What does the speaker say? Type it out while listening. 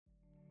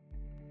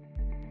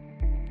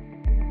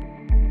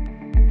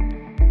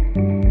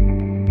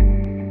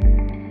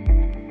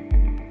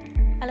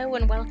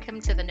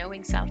welcome to the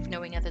Knowing Self,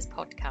 Knowing Others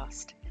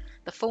podcast,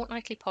 the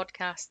fortnightly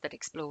podcast that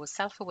explores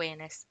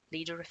self-awareness,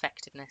 leader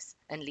effectiveness,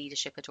 and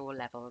leadership at all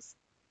levels.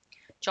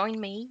 Join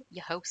me,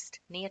 your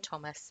host, Nia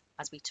Thomas,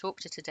 as we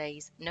talk to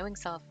today's Knowing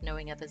Self,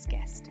 Knowing Others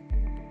guest.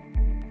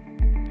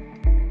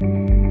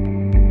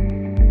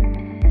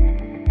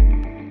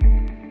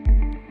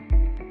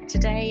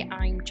 Today,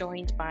 I'm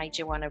joined by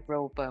Joanna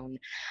Rawbone,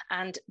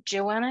 and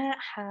Joanna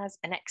has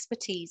an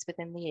expertise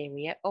within the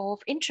area of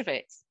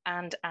introverts.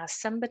 And as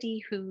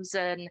somebody who's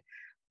an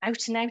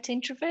out-and-out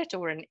introvert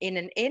or an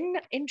in-and-in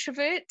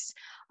introvert,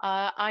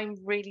 I'm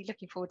really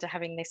looking forward to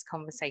having this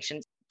conversation.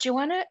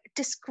 Joanna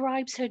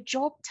describes her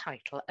job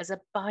title as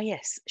a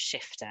bias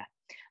shifter.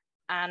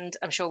 And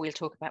I'm sure we'll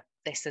talk about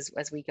this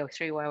as we go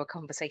through our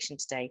conversation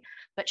today,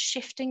 but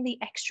shifting the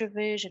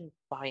extroversion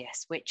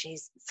bias, which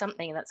is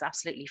something that's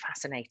absolutely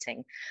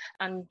fascinating.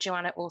 And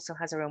Joanna also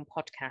has her own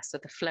podcast, so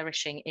The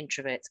Flourishing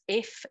Introverts.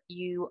 If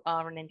you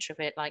are an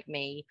introvert like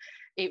me,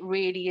 it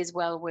really is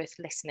well worth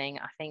listening.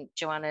 I think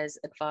Joanna's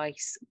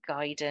advice,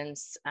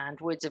 guidance, and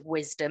words of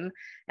wisdom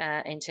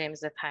in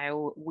terms of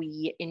how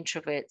we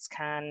introverts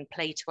can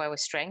play to our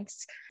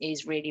strengths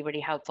is really, really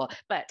helpful.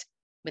 But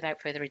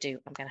without further ado,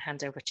 I'm going to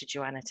hand over to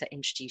Joanna to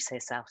introduce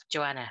herself.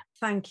 Joanna.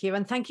 Thank you.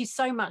 And thank you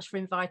so much for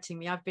inviting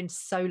me. I've been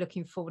so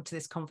looking forward to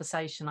this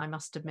conversation, I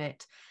must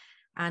admit.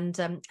 And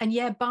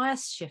yeah,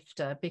 bias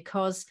shifter,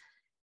 because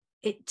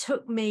it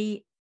took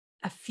me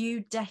a few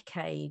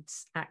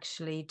decades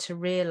actually to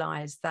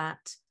realize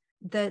that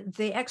the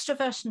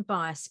extroversion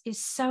bias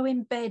is so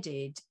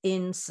embedded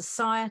in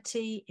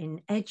society, in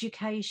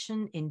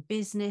education, in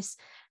business,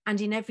 and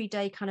in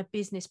everyday kind of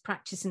business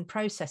practice and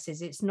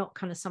processes. It's not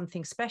kind of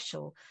something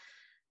special.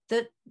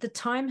 That the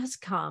time has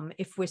come,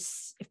 if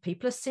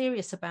people are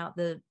serious about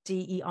the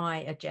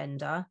DEI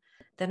agenda,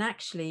 then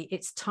actually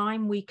it's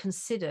time we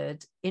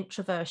considered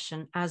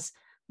introversion as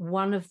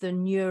one of the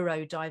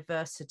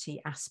neurodiversity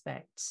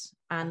aspects.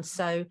 And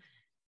so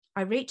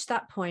I reached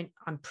that point,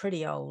 I'm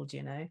pretty old,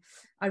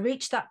 I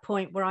reached that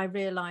point where I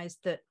realized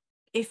that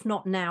if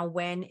not now,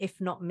 when, if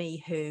not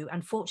me, who?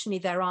 Unfortunately,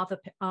 there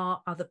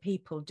are other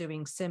people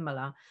doing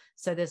similar.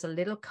 So there's a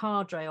little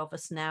cadre of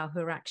us now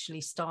who are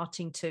actually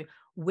starting to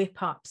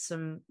whip up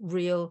some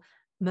real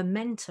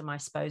momentum, I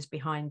suppose,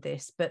 behind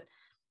this. But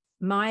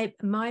my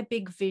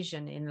big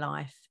vision in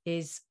life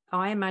is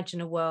I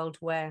imagine a world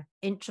where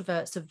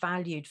introverts are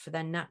valued for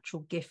their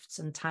natural gifts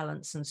and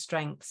talents and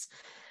strengths,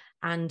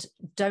 and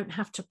don't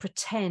have to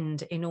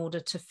pretend in order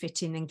to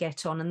fit in and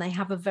get on. And they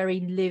have a very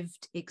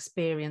lived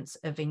experience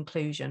of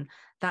inclusion.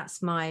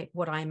 That's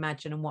what I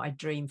imagine and what I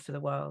dream for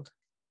the world.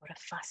 What a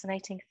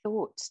fascinating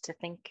thought to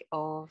think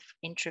of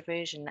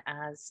introversion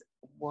as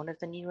one of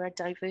the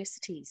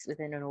neurodiversities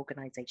within an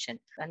organization.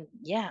 And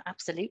yeah,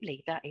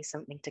 absolutely, that is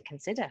something to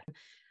consider.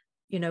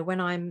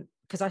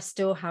 Because I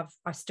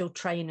still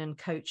train and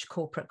coach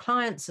corporate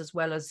clients, as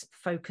well as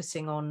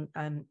focusing on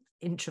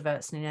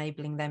introverts and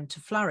enabling them to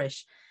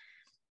flourish.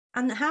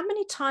 And how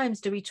many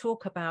times do we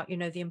talk about,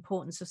 the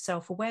importance of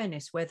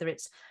self-awareness, whether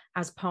it's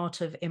as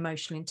part of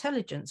emotional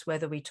intelligence,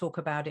 whether we talk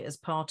about it as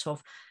part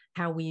of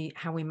how we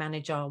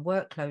manage our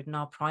workload and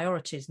our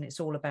priorities, and it's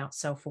all about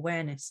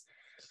self-awareness.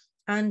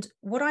 And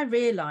what I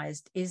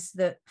realized is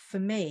that for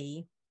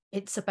me,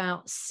 it's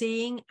about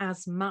seeing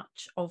as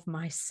much of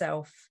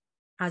myself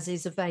as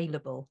is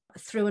available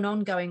through an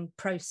ongoing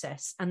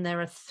process. And there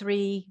are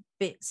 3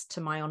 bits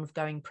to my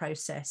ongoing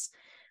process,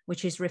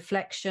 which is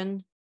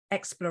reflection,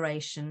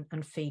 exploration,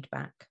 and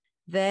feedback.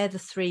 They're the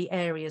 3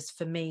 areas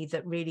for me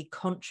that really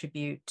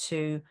contribute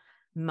to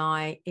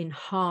my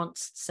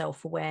enhanced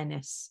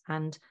self-awareness.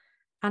 And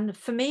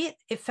for me,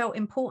 it felt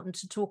important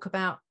to talk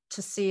about,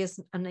 to see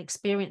as an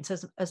experience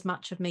as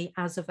much of me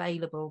as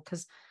available,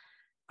 because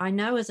I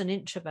know as an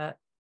introvert,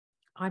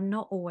 I'm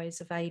not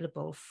always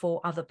available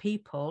for other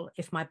people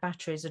if my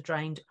batteries are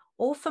drained,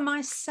 or for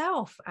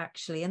myself,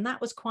 actually. And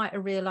that was quite a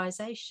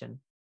realization.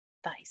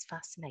 That is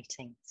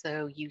fascinating.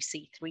 So you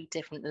see 3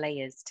 different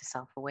layers to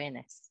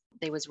self-awareness.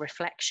 There was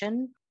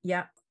reflection.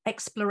 Yeah,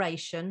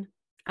 exploration.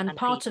 And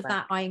part feedback. Of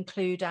that I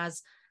include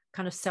as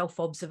kind of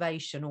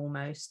self-observation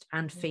almost,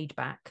 and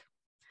feedback.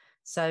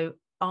 So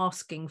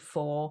asking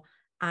for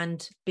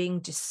and being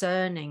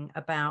discerning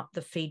about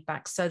the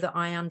feedback so that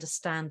I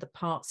understand the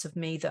parts of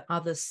me that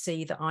others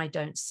see that I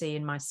don't see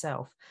in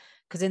myself.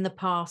 Because in the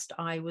past,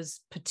 I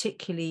was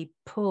particularly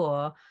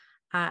poor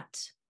at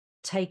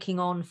taking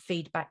on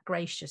feedback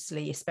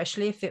graciously,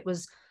 especially if it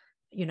was,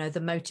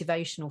 the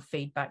motivational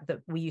feedback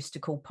that we used to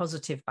call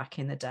positive back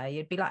in the day.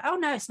 It'd be like, oh,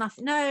 no, it's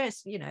nothing. No,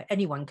 it's,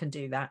 anyone can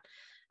do that.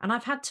 And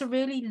I've had to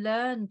really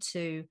learn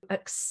to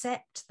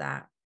accept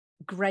that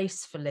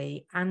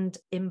gracefully and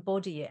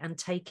embody it and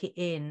take it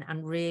in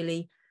and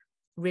really,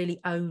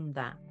 really own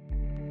that.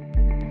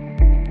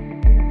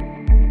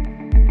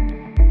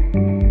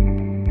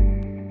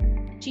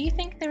 Do you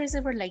think there is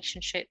a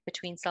relationship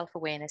between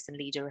self-awareness and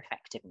leader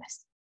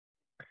effectiveness?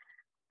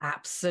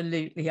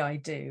 Absolutely, I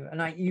do.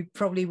 And you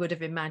probably would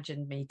have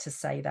imagined me to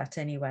say that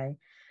anyway.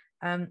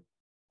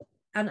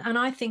 And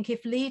I think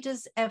if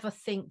leaders ever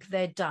think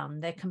they're done,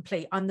 they're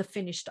complete, I'm the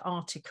finished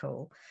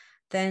article,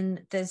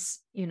 then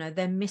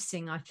they're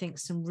missing, I think,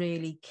 some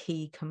really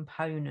key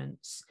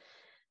components,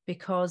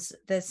 because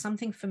there's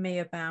something for me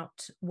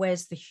about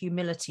where's the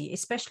humility,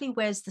 especially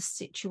where's the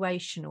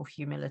situational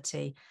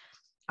humility.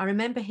 I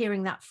remember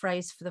hearing that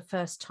phrase for the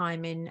first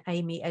time in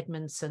Amy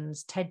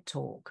Edmondson's TED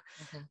Talk,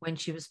 when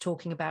she was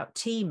talking about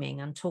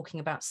teaming and talking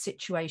about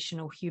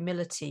situational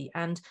humility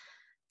and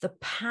the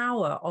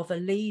power of a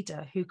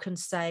leader who can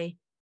say,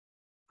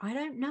 I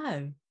don't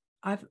know,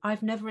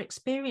 I've never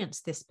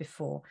experienced this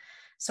before.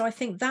 So I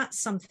think that's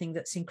something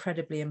that's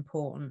incredibly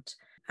important.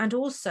 And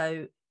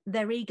also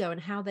their ego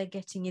and how they're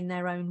getting in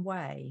their own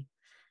way.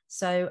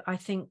 So I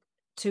think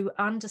to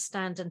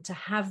understand and to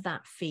have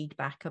that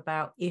feedback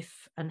about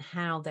if and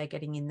how they're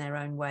getting in their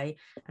own way,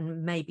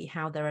 and maybe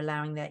how they're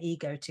allowing their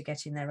ego to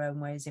get in their own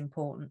way, is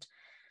important.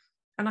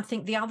 And I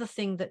think the other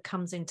thing that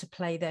comes into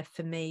play there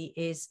for me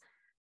is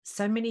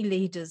so many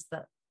leaders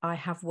that I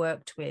have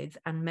worked with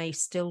and may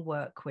still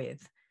work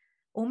with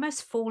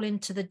almost fall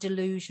into the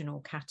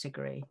delusional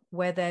category,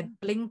 where they're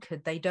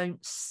blinkered, they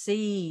don't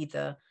see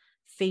the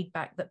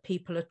feedback that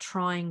people are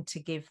trying to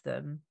give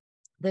them.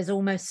 There's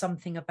almost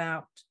something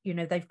about,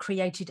 they've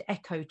created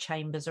echo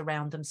chambers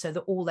around them so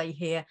that all they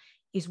hear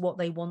is what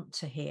they want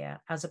to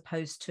hear, as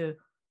opposed to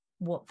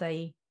what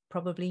they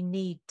probably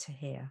need to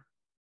hear.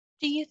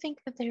 Do you think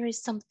that there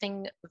is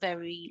something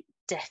very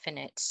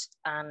definite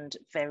and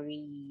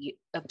very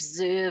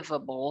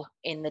observable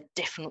in the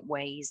different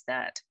ways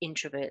that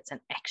introverts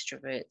and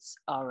extroverts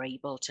are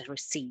able to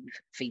receive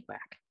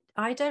feedback?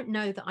 I don't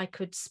know that I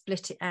could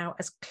split it out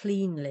as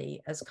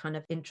cleanly as kind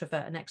of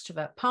introvert and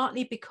extrovert,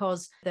 partly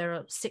because there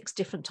are 6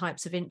 different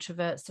types of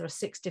introverts, there are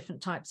 6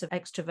 different types of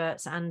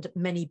extroverts, and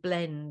many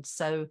blend.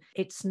 So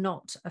it's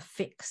not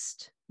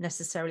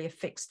necessarily a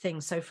fixed thing.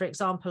 So for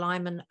example,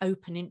 I'm an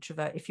open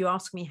introvert. If you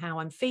ask me how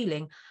I'm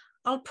feeling,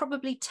 I'll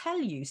probably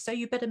tell you. So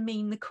you better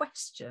mean the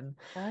question.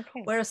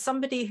 Okay. Whereas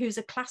somebody who's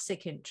a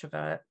classic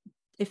introvert,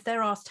 if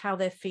they're asked how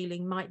they're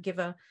feeling, might give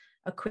a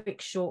quick,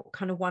 short,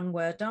 kind of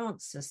one-word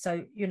answer.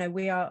 So,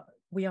 we are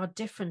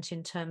different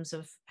in terms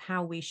of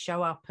how we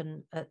show up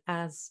and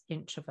as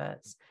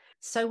introverts.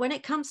 So when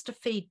it comes to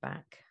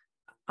feedback,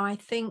 I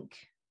think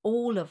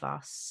all of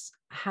us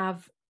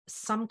have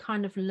some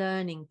kind of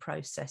learning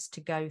process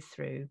to go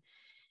through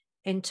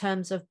in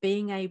terms of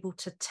being able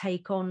to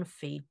take on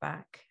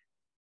feedback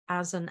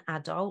as an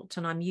adult.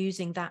 And I'm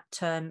using that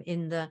term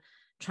in the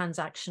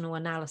transactional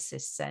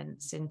analysis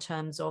sense, in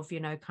terms of,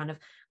 kind of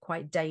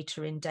quite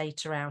data in,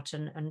 data out,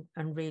 and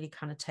really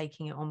kind of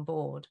taking it on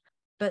board.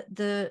 But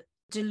the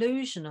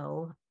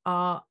delusional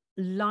are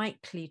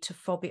likely to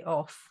fob it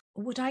off.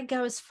 Would I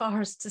go as far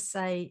as to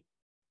say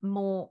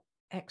more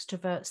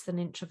extroverts than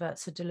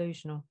introverts are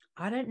delusional?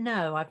 I don't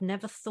know. I've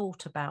never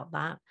thought about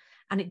that.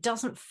 And it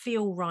doesn't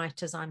feel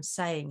right as I'm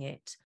saying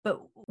it. But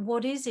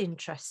what is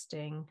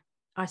interesting,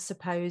 I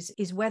suppose,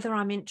 is whether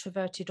I'm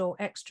introverted or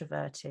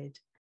extroverted.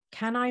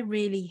 Can I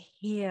really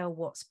hear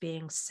what's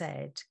being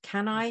said?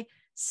 Can I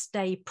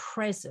stay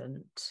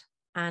present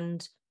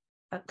and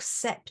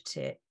accept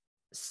it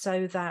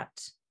so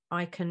that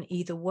I can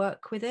either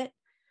work with it?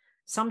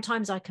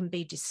 Sometimes I can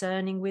be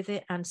discerning with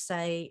it and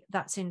say,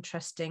 that's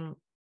interesting,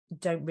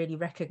 don't really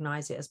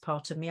recognize it as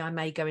part of me. I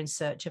may go in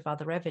search of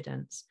other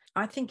evidence.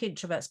 I think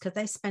introverts, because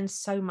they spend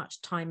so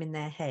much time in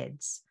their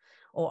heads,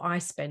 or I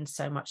spend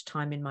so much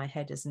time in my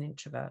head as an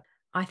introvert,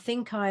 I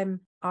think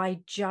I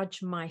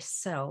judge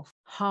myself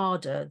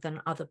harder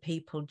than other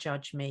people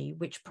judge me,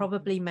 which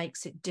probably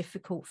makes it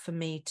difficult for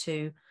me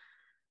to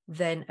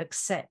then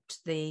accept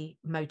the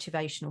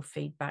motivational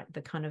feedback,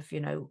 the kind of,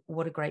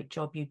 what a great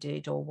job you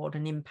did, or what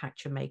an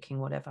impact you're making,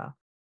 whatever.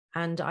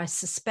 And I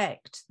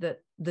suspect that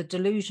the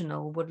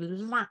delusional would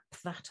lap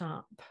that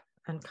up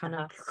and kind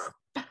of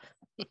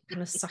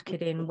suck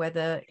it in,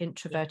 whether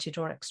introverted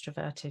or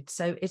extroverted.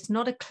 So it's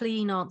not a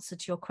clean answer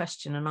to your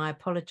question, and I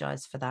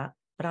apologize for that.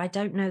 But I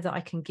don't know that I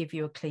can give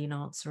you a clean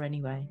answer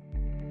anyway.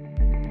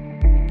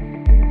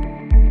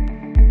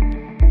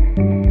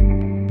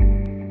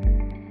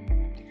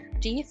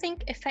 Do you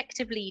think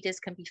effective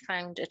leaders can be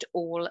found at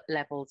all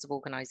levels of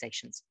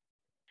organizations?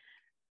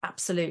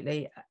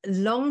 Absolutely. A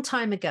long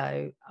time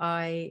ago,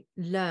 I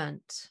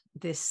learnt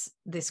this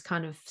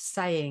kind of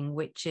saying,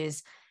 which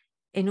is,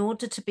 in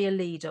order to be a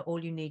leader,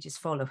 all you need is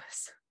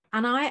followers.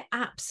 And I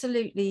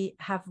absolutely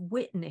have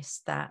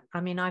witnessed that.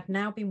 I mean, I've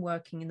now been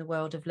working in the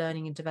world of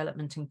learning and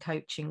development and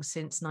coaching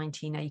since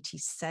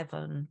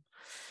 1987.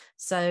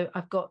 So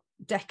I've got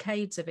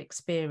decades of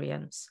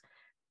experience.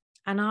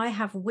 And I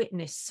have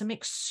witnessed some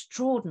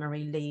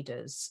extraordinary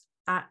leaders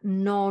at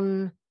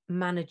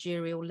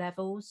non-managerial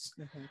levels.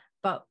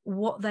 But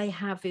what they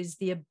have is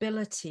the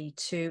ability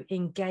to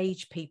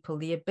engage people,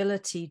 the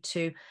ability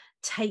to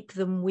take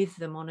them with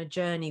them on a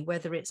journey,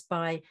 whether it's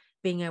by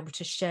being able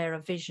to share a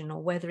vision,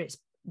 or whether it's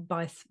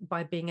by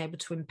being able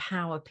to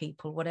empower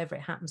people, whatever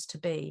it happens to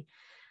be.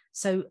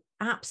 So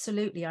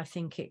absolutely, I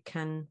think it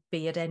can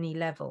be at any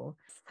level.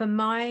 For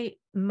my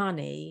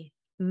money,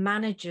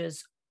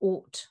 managers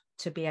ought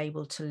to be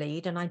able to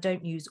lead. And I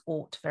don't use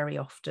ought very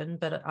often,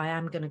 but I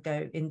am going to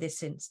go in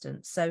this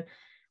instance. So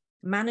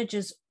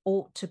managers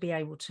ought to be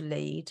able to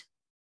lead,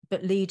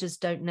 but leaders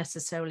don't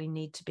necessarily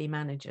need to be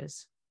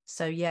managers.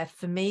 So yeah,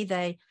 for me,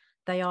 they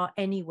are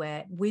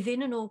anywhere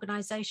within an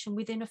organization,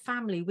 within a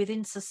family,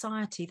 within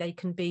society. They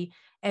can be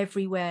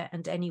everywhere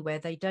and anywhere.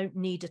 They don't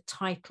need a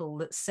title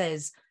that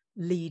says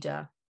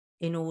leader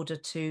in order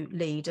to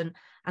lead.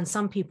 And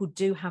some people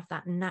do have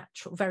that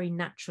very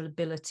natural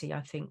ability,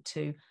 I think,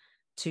 to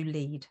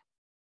lead.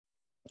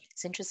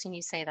 It's interesting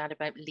you say that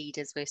about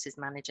leaders versus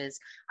managers.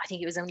 I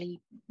think it was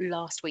only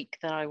last week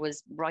that I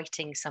was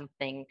writing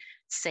something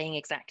saying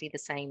exactly the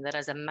same, that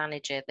as a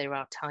manager, there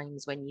are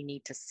times when you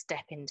need to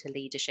step into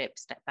leadership,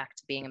 step back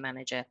to being a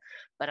manager.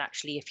 But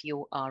actually, if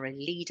you are a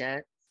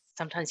leader,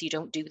 sometimes you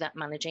don't do that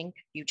managing,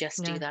 you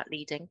just do that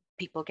leading.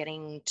 People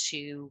getting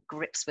to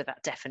grips with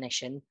that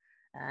definition,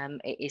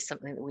 it is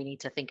something that we need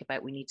to think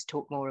about, we need to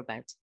talk more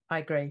about. I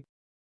agree.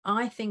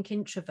 I think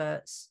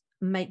introverts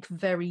make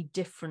very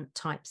different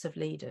types of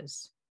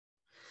leaders.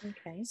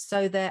 Okay.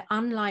 So they're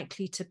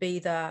unlikely to be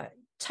the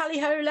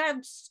tally-ho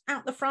lads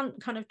out the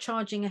front kind of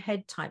charging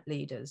ahead type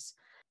leaders.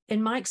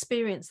 In my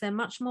experience, they're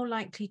much more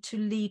likely to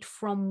lead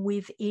from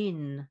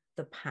within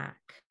the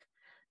pack.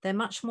 They're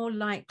much more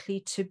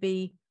likely to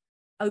be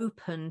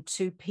open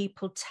to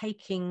people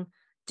taking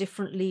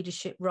different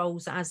leadership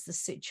roles as the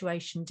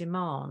situation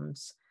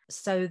demands.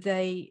 So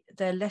they're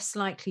less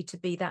likely to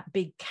be that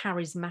big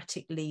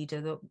charismatic leader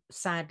that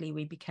sadly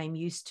we became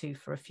used to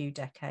for a few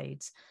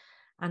decades,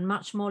 and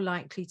much more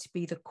likely to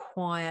be the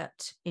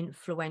quiet,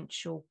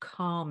 influential,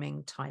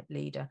 calming type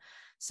leader.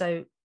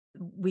 So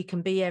we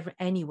can be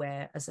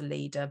anywhere as a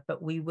leader,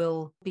 but we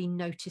will be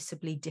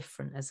noticeably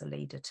different as a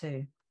leader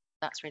too.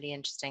 That's really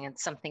interesting. And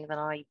something that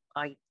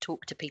I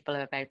talk to people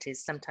about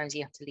is sometimes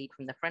you have to lead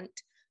from the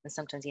front and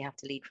sometimes you have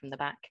to lead from the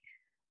back.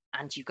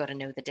 And you've got to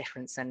know the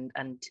difference. And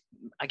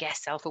I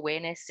guess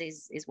self-awareness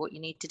is what you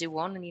need to do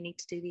one and you need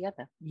to do the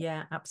other.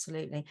 Yeah,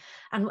 absolutely.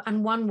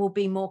 And one will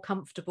be more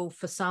comfortable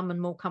for some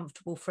and more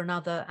comfortable for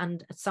another.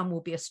 And some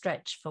will be a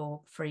stretch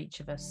for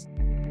each of us.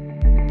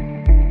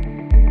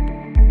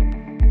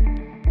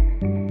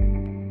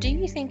 Do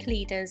you think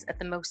leaders at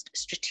the most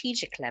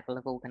strategic level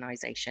of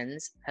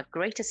organizations have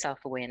greater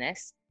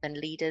self-awareness than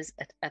leaders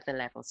at other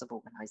levels of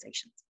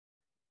organizations?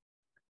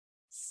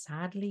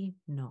 Sadly,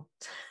 not.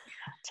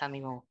 Tell me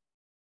more.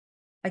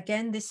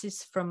 Again, this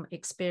is from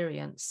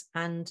experience,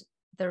 and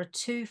there are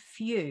too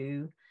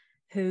few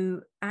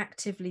who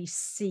actively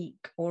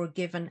seek or are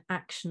given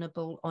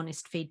actionable,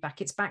 honest feedback.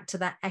 It's back to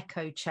that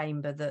echo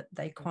chamber that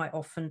they quite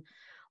often,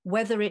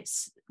 whether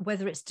it's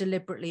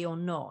deliberately or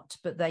not,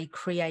 but they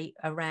create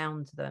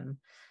around them.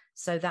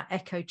 So that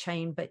echo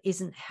chamber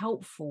isn't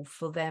helpful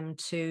for them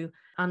to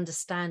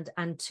understand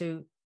and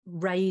to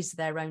raise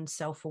their own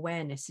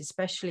self-awareness,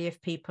 especially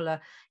if people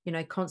are,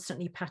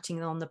 constantly patting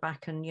them on the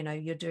back and,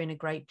 you're doing a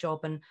great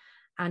job,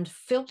 and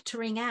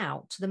filtering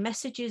out the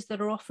messages that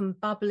are often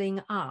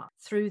bubbling up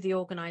through the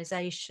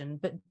organization,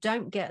 but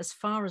don't get as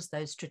far as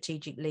those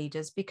strategic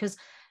leaders because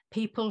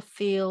people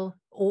feel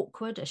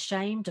awkward,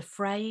 ashamed,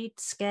 afraid,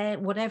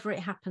 scared, whatever it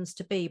happens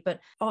to be. But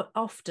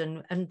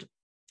often, and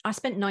I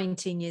spent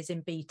 19 years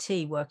in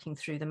BT working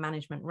through the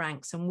management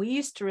ranks, and we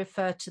used to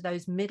refer to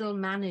those middle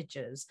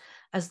managers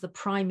as the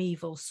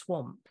primeval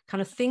swamp.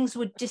 Kind of things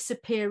would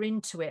disappear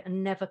into it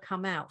and never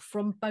come out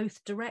from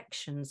both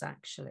directions,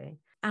 actually.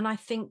 And I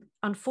think,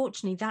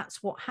 unfortunately,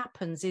 that's what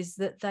happens, is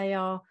that they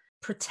are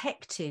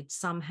protected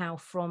somehow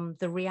from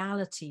the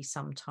reality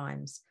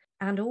sometimes.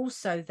 And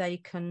also they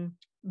can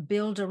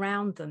build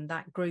around them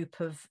that group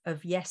of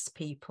yes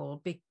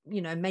people,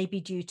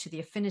 maybe due to the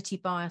affinity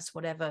bias,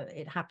 whatever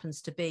it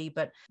happens to be,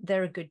 but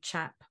they're a good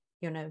chap,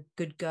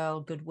 good girl,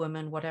 good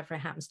woman, whatever it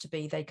happens to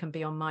be, they can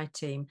be on my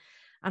team.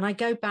 And I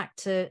go back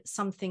to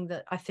something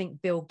that I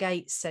think Bill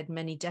Gates said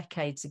many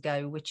decades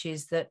ago, which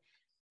is that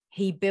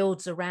he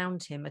builds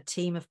around him a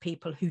team of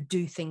people who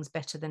do things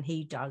better than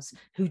he does,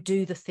 who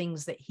do the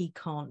things that he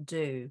can't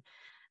do.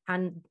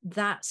 And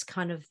that's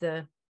kind of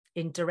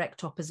in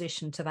direct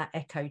opposition to that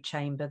echo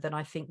chamber that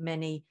I think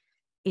many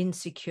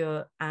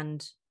insecure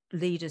and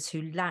leaders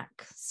who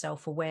lack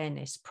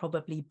self-awareness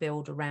probably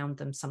build around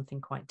them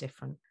something quite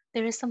different.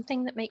 There is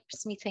something that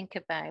makes me think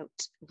about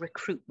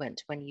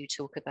recruitment when you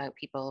talk about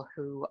people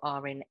who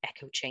are in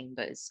echo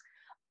chambers.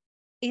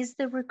 Is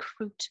the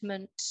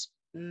recruitment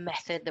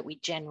method that we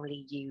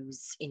generally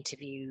use,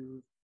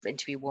 interview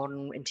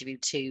 1, interview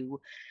 2,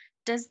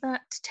 does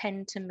that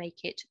tend to make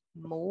it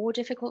more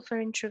difficult for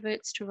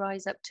introverts to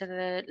rise up to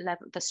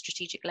the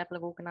strategic level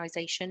of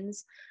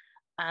organizations?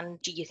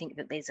 And do you think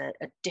that there's a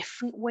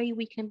different way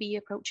we can be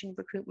approaching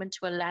recruitment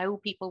to allow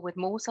people with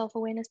more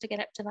self-awareness to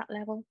get up to that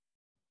level?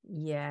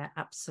 Yeah,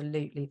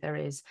 absolutely, there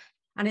is.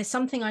 And it's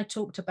something I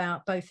talked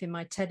about both in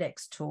my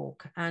TEDx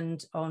talk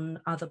and on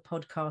other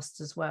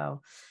podcasts as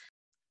well.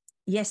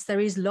 Yes, there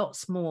is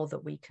lots more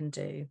that we can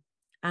do.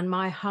 And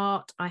my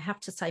heart, I have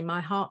to say, my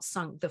heart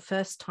sunk the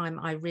first time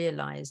I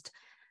realized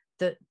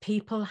that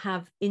people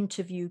have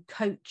interview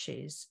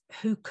coaches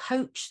who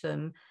coach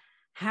them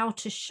how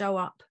to show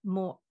up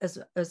more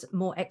as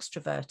more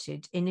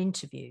extroverted in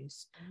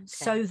interviews,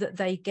 so that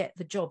they get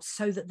the job,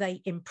 so that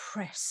they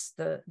impress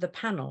the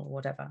panel or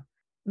whatever.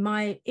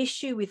 My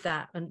issue with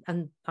that,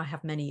 and I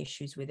have many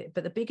issues with it,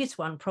 but the biggest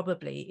one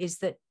probably is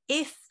that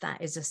if that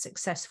is a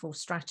successful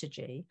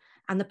strategy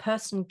and the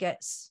person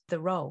gets the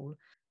role,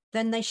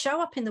 then they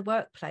show up in the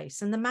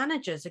workplace and the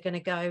managers are going to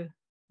go,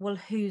 well,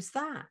 who's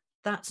that?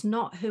 That's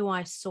not who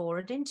I saw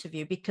at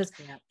interview, because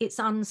it's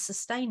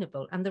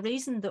unsustainable. And the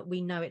reason that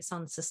we know it's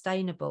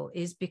unsustainable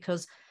is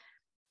because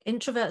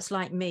introverts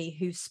like me,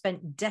 who've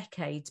spent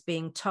decades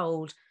being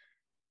told,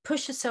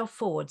 push yourself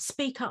forward,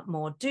 speak up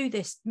more, do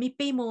this,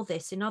 be more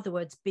this, in other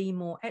words, be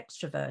more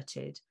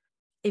extroverted,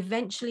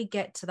 eventually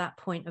get to that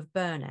point of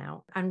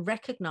burnout and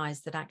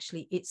recognize that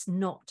actually it's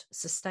not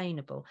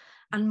sustainable.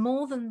 And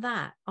more than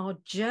that, our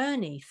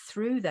journey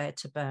through there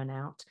to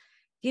burnout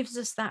gives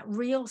us that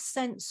real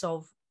sense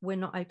of we're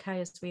not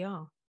okay as we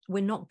are.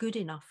 We're not good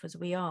enough as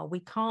we are. We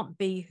can't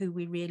be who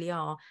we really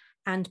are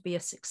and be a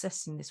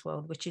success in this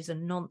world, which is a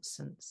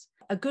nonsense.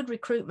 A good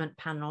recruitment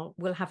panel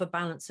will have a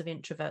balance of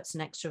introverts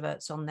and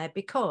extroverts on there,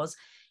 because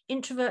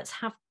introverts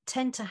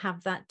tend to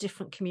have that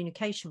different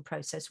communication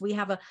process. We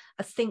have a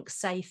think,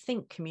 say,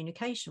 think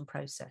communication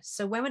process.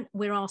 So when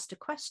we're asked a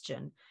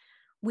question,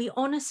 we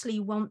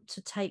honestly want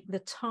to take the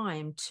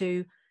time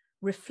to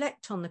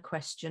reflect on the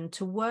question,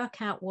 to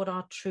work out what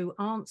our true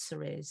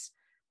answer is,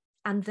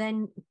 and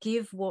then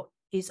give what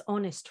is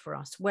honest for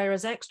us.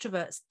 Whereas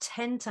extroverts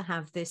tend to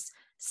have this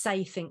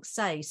say, think,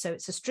 say. So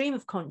it's a stream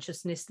of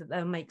consciousness that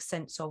they'll make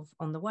sense of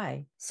on the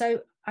way. So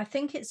I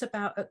think it's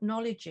about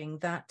acknowledging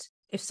that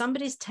if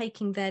somebody's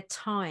taking their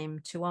time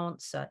to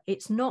answer,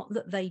 it's not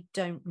that they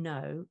don't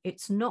know,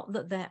 it's not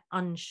that they're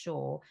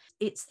unsure,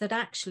 it's that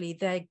actually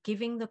they're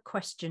giving the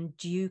question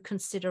due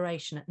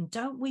consideration. And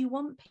don't we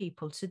want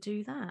people to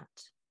do that?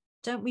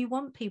 Don't we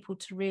want people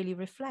to really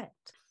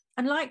reflect?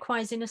 And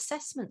likewise in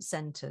assessment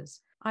centres,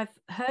 I've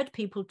heard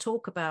people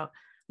talk about,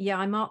 yeah,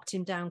 I marked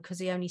him down because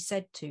he only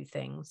said 2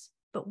 things.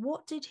 But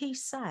what did he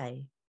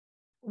say?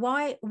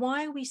 Why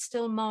are we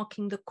still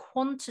marking the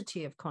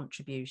quantity of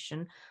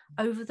contribution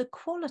over the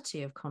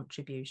quality of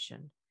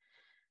contribution?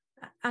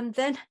 And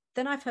then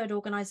I've heard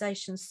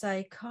organisations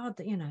say,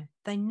 God,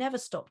 they never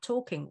stop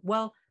talking.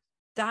 Well,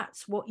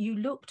 that's what you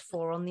looked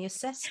for on the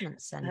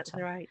assessment centre. That's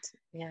right,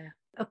 yeah.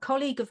 A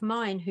colleague of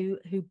mine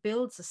who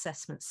builds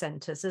assessment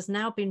centres has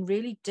now been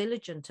really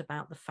diligent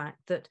about the fact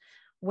that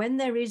when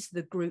there is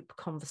the group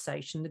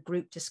conversation, the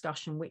group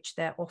discussion, which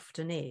there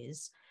often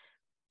is,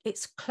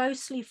 it's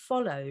closely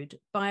followed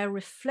by a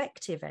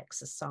reflective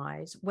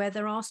exercise where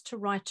they're asked to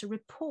write a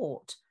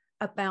report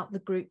about the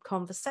group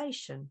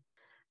conversation.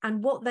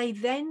 And what they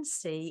then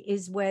see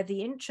is where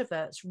the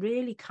introverts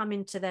really come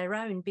into their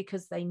own,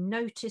 because they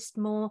noticed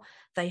more,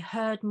 they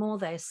heard more,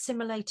 they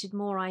assimilated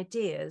more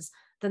ideas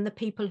than the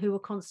people who were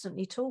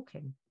constantly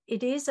talking.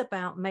 It is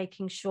about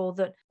making sure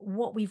that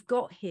what we've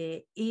got here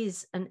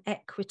is an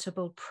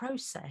equitable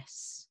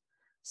process.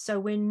 So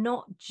we're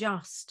not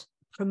just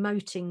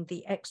promoting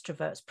the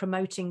extroverts,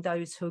 promoting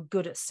those who are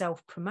good at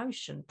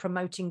self-promotion,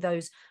 promoting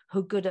those who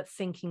are good at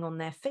thinking on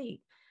their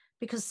feet.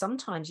 Because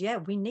sometimes,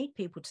 we need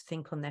people to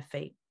think on their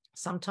feet.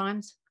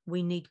 Sometimes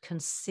we need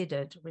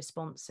considered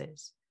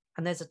responses.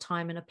 And there's a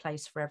time and a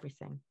place for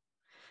everything.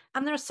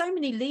 And there are so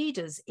many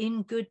leaders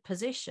in good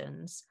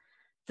positions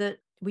that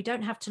we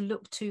don't have to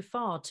look too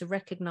far to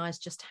recognize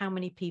just how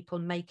many people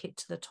make it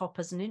to the top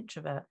as an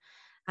introvert.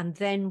 And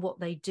then what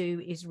they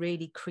do is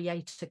really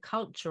create a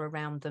culture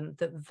around them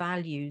that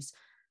values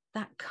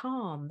that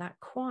calm, that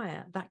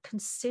quiet, that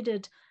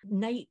considered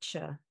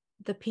nature,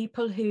 the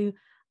people who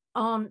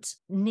aren't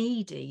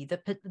needy,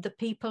 the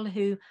people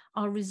who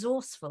are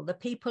resourceful, the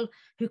people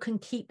who can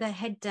keep their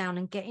head down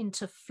and get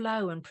into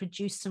flow and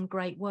produce some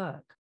great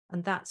work.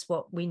 And that's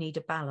what we need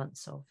a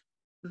balance of.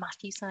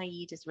 Matthew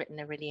Said has written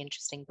a really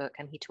interesting book,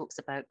 and he talks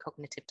about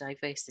cognitive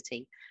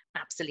diversity.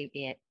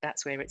 Absolutely it.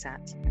 That's where it's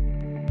at.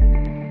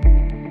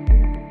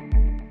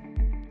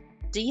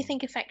 Do you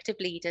think effective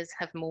leaders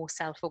have more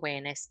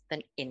self-awareness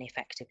than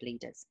ineffective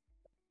leaders?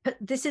 But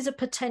this is a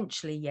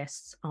potentially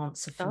yes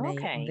answer for me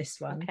on this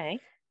one. Okay.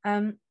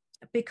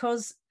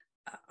 Because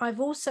I've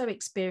also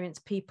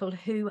experienced people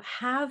who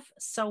have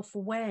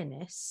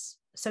self-awareness.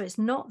 So it's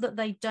not that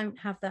they don't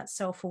have that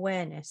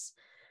self-awareness,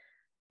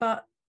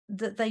 but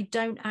that they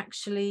don't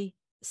actually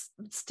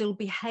still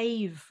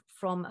behave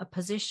from a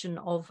position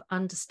of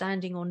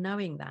understanding or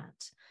knowing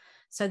that.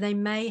 So they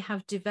may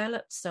have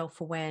developed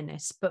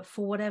self-awareness, but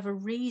for whatever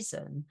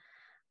reason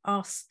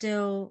are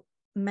still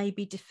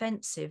maybe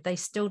defensive. They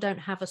still don't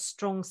have a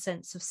strong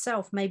sense of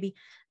self. Maybe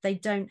they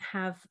don't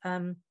have,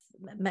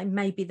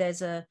 maybe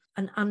there's an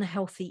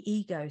unhealthy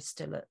ego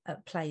still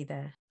at play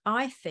there.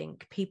 I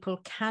think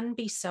people can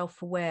be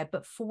self-aware,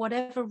 but for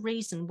whatever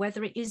reason,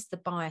 whether it is the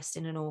bias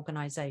in an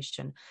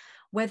organization,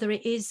 whether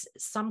it is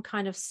some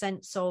kind of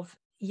sense of,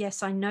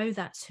 yes, I know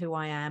that's who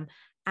I am,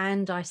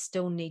 and I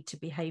still need to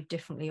behave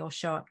differently or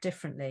show up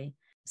differently.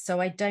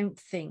 So I don't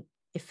think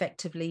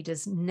effective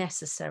leaders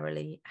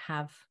necessarily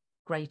have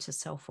greater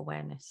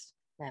self-awareness.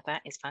 Now,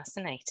 that is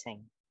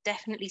fascinating.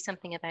 Definitely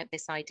something about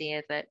this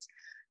idea that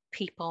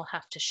people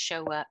have to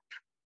show up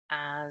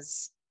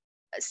as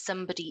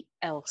somebody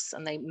else,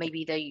 and they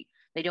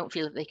don't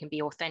feel that they can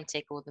be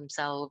authentic or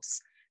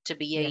themselves to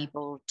be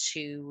able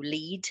to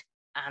lead.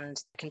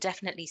 And I can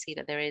definitely see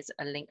that there is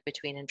a link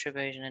between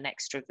introversion and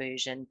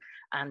extroversion,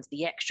 and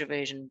the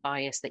extroversion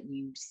bias that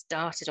you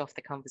started off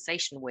the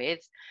conversation with.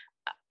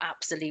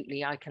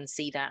 Absolutely, I can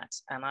see that,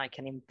 and I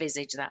can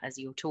envisage that as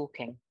you're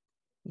talking.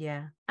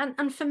 Yeah.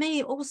 And for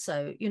me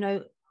also,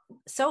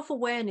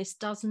 self-awareness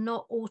does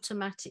not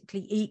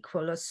automatically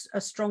equal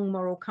a strong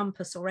moral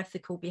compass or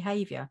ethical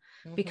behavior,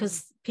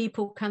 because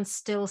people can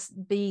still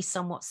be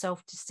somewhat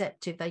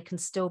self-deceptive. They can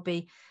still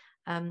be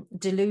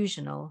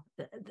delusional.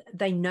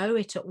 They know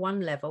it at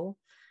one level,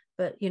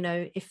 but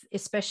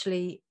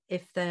especially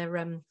if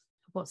they're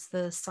what's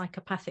the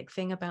psychopathic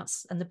thing about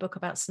in the book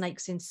about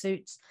snakes in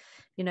suits,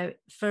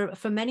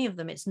 for many of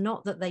them, it's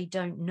not that they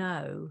don't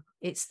know,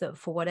 it's that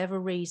for whatever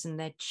reason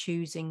they're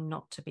choosing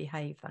not to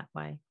behave that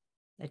way.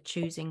 They're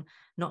choosing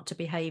not to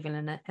behave in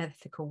an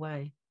ethical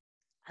way.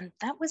 And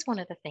that was one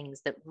of the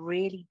things that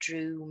really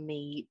drew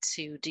me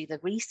to do the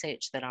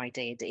research that I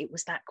did. It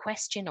was that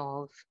question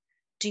of,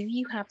 do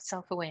you have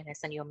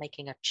self-awareness and you're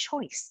making a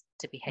choice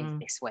to behave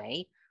this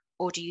way?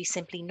 Or do you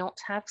simply not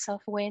have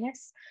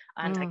self-awareness?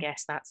 And I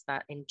guess that's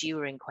that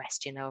enduring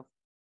question of,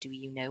 do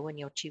you know when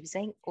you're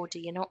choosing, or do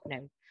you not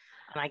know?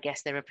 And I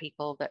guess there are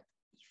people that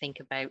you think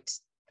about,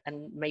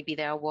 and maybe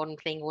they are one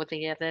thing or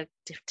the other,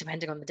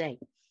 depending on the day.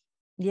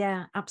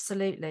 Yeah,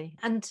 absolutely.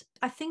 And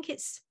I think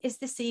is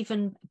this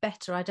even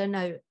better? I don't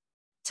know.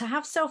 To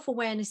have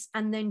self-awareness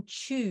and then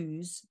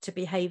choose to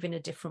behave in a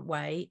different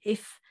way,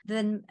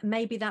 then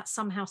maybe that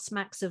somehow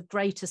smacks of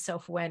greater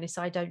self-awareness,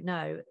 I don't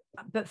know.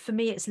 But for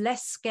me, it's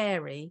less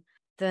scary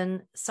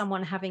than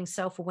someone having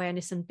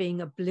self-awareness and being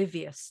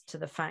oblivious to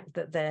the fact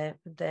that they're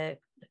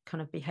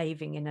kind of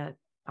behaving in an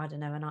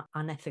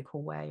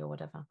unethical way or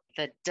whatever.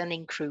 The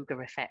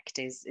Dunning-Kruger effect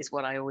is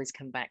what I always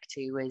come back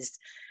to is,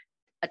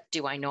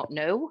 do I not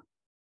know?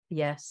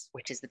 Yes.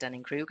 Which is the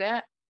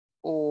Dunning-Kruger.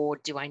 Or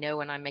do I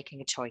know and I'm making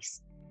a choice?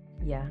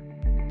 Yeah.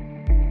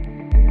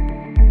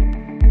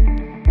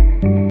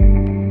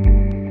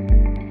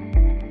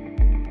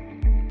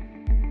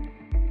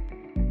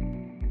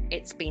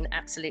 It's been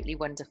absolutely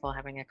wonderful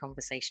having a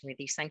conversation with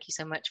you. Thank you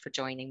so much for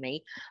joining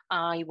me.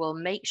 I will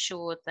make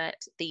sure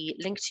that the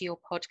link to your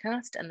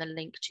podcast and the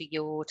link to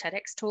your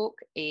TEDx talk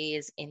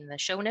is in the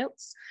show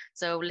notes.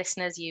 So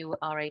listeners, you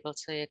are able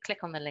to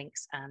click on the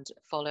links and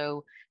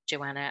follow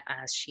Joanna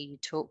as she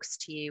talks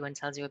to you and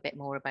tells you a bit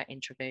more about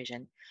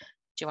introversion.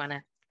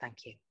 Joanna,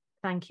 thank you.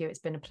 Thank you. It's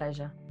been a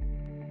pleasure.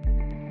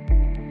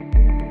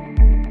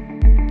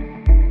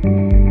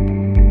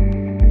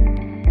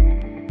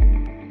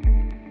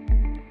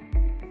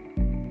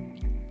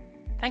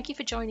 Thank you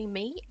for joining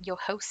me, your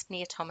host,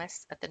 Nia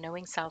Thomas, at the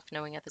Knowing Self,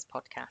 Knowing Others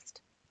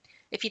podcast.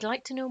 If you'd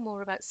like to know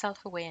more about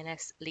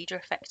self-awareness, leader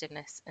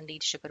effectiveness, and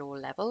leadership at all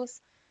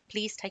levels,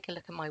 please take a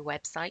look at my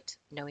website,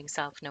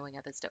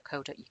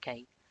 knowingselfknowingothers.co.uk.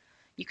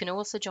 You can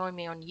also join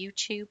me on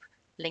YouTube,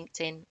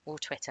 LinkedIn, or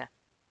Twitter.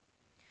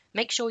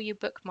 Make sure you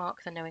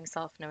bookmark the Knowing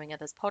Self, Knowing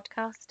Others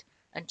podcast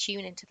and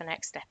tune into the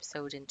next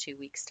episode in 2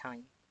 weeks'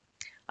 time.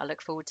 I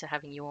look forward to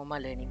having you on my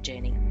learning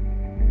journey.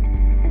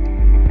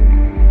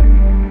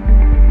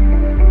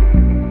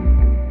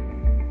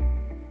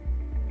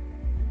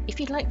 If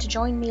you'd like to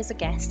join me as a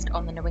guest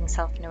on the Knowing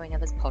Self, Knowing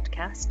Others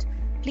podcast,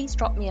 please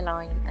drop me a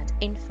line at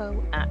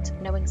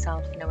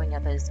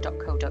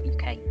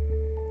info@knowingselfknowingothers.co.uk.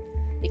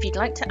 If you'd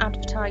like to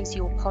advertise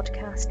your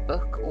podcast,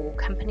 book, or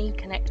company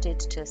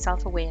connected to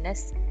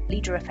self-awareness,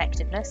 leader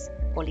effectiveness,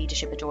 or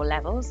leadership at all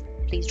levels,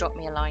 please drop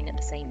me a line at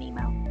the same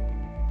email.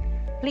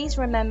 Please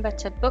remember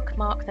to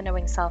bookmark the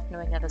Knowing Self,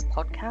 Knowing Others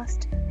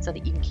podcast so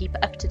that you can keep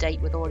up to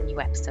date with all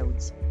new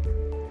episodes.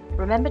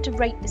 Remember to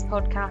rate this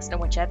podcast on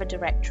whichever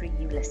directory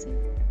you listen.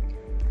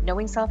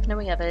 Knowing Self,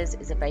 Knowing Others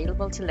is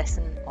available to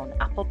listen on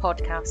Apple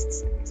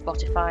Podcasts,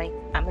 Spotify,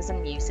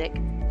 Amazon Music,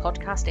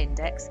 Podcast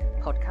Index,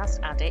 Podcast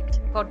Addict,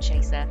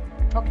 Podchaser,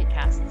 Pocket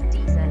Casts,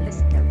 Deezer,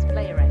 Listen Notes,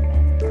 Player